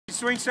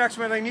Swing Snacks,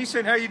 my name is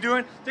Nissan. How you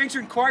doing? Thanks for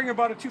inquiring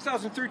about a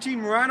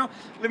 2013 Murano.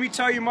 Let me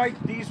tell you, Mike,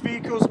 these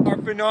vehicles are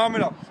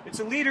phenomenal. It's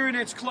a leader in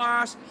its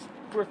class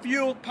for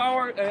fuel,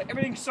 power,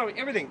 everything. So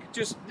everything.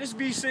 Just this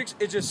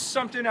V6 is just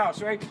something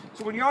else, right?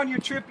 So when you're on your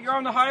trip, you're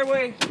on the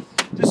highway,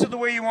 this is the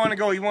way you want to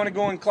go. You want to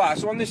go in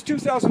class. So on this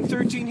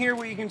 2013 here,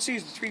 what you can see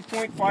is the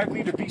 3.5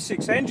 liter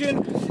V6 engine,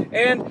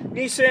 and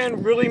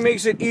Nissan really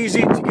makes it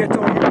easy to get to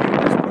all your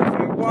maintenance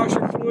for your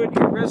washer fluid,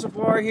 your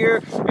reservoir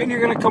here, and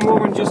you're going to come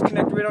over and just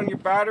connect right on your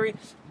battery.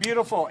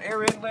 Beautiful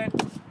air inlet,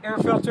 air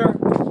filter,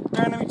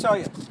 and let me tell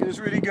you, it is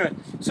really good.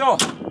 So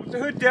with the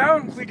hood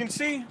down, we can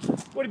see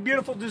what a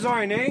beautiful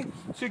design, eh?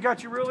 So you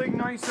got your really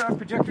nice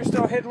projector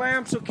style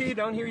headlamps. Okay,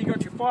 down here you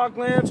got your fog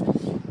lamps.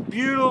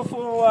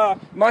 Beautiful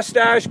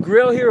mustache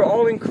grill here,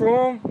 all in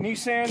chrome,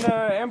 Nissan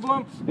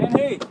emblem, and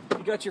hey,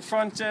 you got your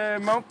front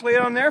mount plate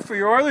on there for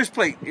your Oilers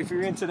plate, if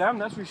you're into them,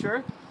 that's for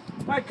sure.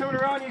 Alright, coming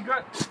around, we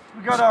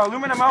got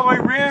aluminum alloy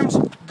rims,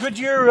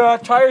 Goodyear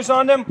tires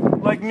on them,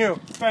 like new,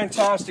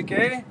 fantastic,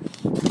 eh?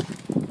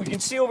 We can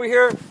see over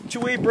here,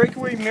 two-way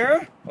breakaway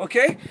mirror,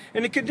 okay?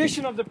 And the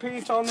condition of the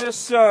paint on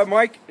this,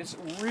 Mike, is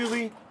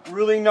really,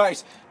 really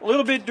nice. A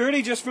little bit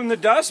dirty just from the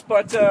dust,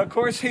 but of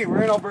course, hey,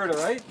 we're in Alberta,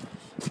 right?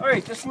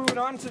 Alright, just moving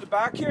on to the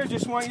back here,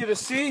 just want you to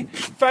see,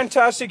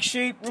 fantastic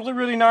shape, really,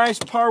 really nice,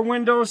 power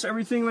windows,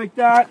 everything like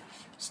that.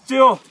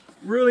 Still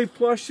really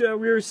plush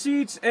rear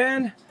seats,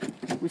 and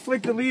we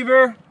flick the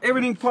lever,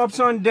 everything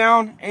pops on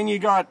down, and you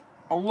got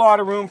a lot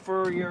of room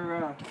for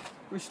your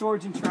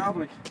storage and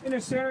traveling. In the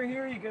center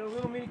here, you get a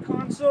little mini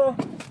console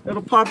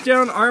that'll pop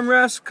down,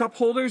 armrest, cup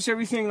holders,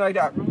 everything like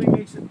that. Really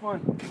makes it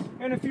fun.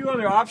 And a few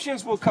other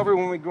options we'll cover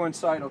when we go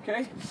inside,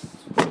 okay?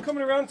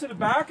 Coming around to the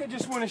back, I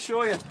just want to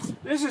show you.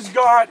 This has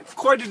got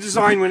quite a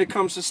design when it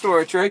comes to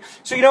storage, right?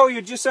 So you know,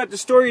 you're just at the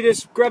store, you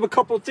just grab a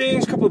couple of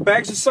things, a couple of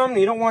bags of something.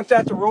 You don't want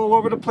that to roll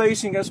over the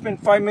place, and you got to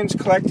spend 5 minutes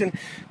collecting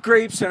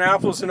grapes and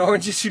apples and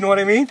oranges, you know what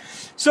I mean?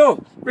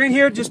 So right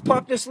here, just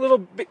pop this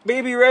little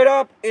baby right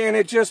up, and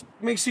it just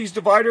makes these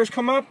dividers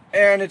come up,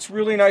 and it's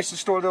really nice to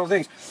store little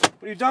things.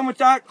 When you're done with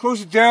that,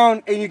 close it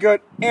down, and you got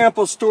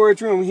ample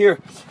storage room here.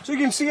 So you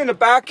can see in the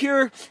back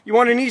here, you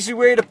want an easy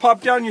way to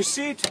pop down your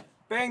seat.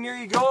 Bang, there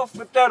you go,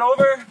 flip that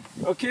over,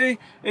 okay,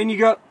 and you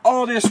got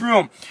all this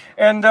room.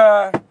 And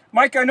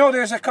Mike, I know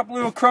there's a couple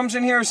little crumbs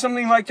in here or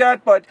something like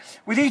that, but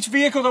with each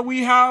vehicle that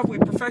we have, we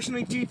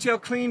professionally detail,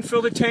 clean,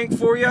 fill the tank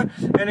for you,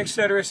 and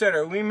etc.,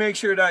 etc. We make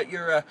sure that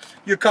you're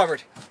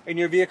covered and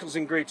your vehicle's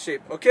in great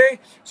shape, okay?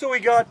 So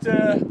we got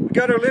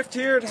our lift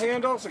here, the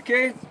handles,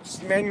 okay, it's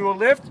the manual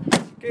lift,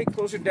 okay,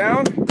 close it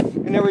down,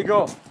 and there we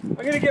go. I'm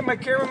gonna get my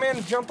cameraman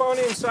to jump on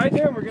inside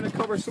there, and we're gonna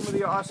cover some of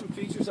the awesome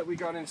features that we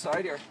got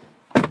inside here.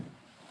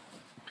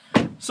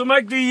 So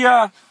Mike,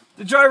 the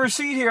driver's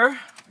seat here,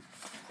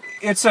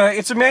 it's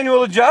a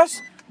manual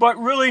adjust, but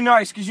really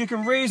nice because you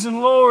can raise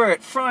and lower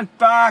it, front,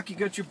 back, you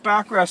got your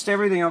backrest,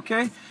 everything,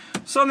 okay?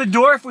 So on the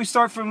door, if we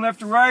start from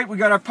left to right, we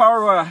got our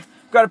power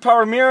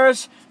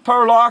mirrors,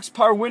 power locks,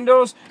 power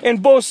windows,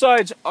 and both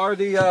sides are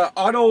the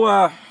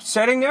auto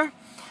setting there.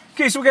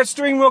 Okay, so we got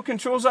steering wheel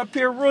controls up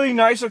here, really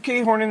nice,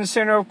 okay, horn in the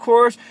center, of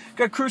course.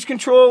 Got cruise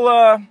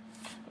control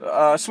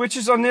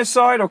switches on this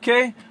side,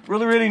 okay,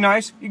 really, really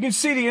nice. You can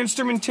see the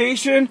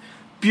instrumentation,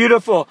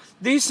 beautiful.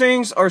 These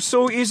things are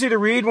so easy to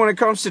read when it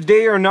comes to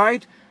day or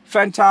night,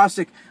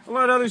 fantastic. A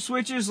lot of other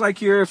switches,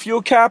 like your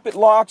fuel cap, it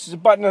locks, there's a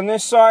button on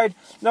this side,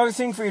 another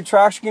thing for your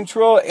traction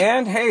control,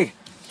 and hey,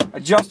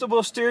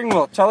 adjustable steering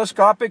wheel,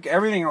 telescopic,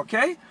 everything,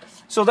 okay?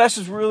 So this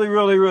is really,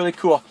 really, really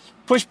cool.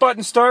 Push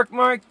button start,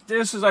 Mike,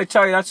 this is, I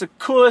tell you, that's the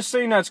coolest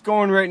thing that's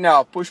going right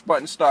now, push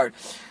button start.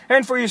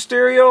 And for your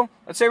stereo,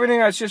 that's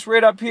everything that's just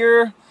right up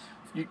here.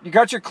 You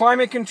got your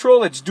climate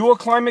control, it's dual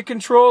climate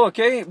control,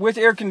 okay, with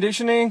air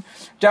conditioning.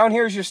 Down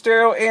here is your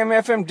stereo, AM,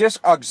 FM,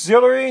 disc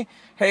auxiliary.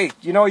 Hey,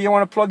 you know, you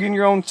want to plug in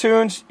your own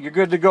tunes, you're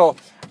good to go.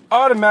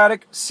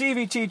 Automatic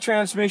CVT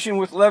transmission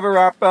with lever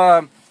wrap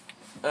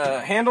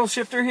handle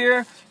shifter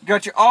here. You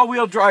got your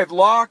all-wheel drive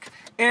lock.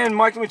 And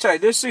Mike, let me tell you,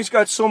 this thing's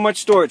got so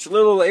much storage.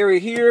 Little area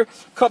here,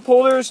 cup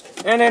holders,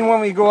 and then when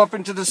we go up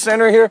into the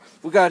center here,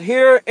 we got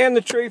here, and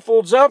the tray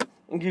folds up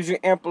and gives you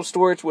ample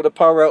storage with a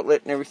power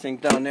outlet and everything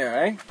down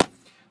there, eh?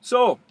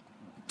 So,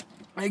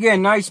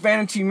 again, nice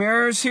vanity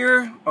mirrors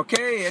here,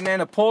 okay, and then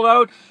a pull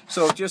out,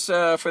 so just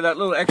for that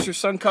little extra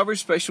sun cover,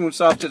 especially when it's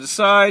off to the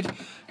side,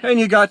 and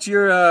you got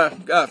your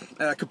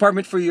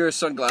compartment for your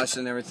sunglasses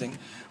and everything.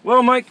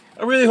 Well, Mike,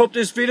 I really hope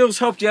this video has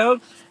helped you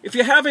out. If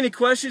you have any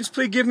questions,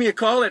 please give me a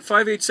call at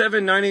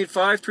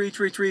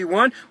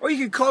 587-985-3331, or you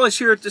can call us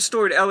here at the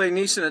store at LA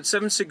Nissan at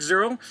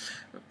 760.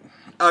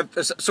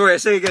 Sorry, I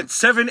say again,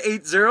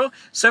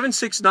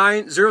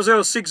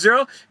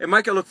 780-769-0060. And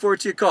Mike, I look forward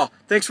to your call.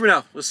 Thanks for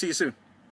now. We'll see you soon.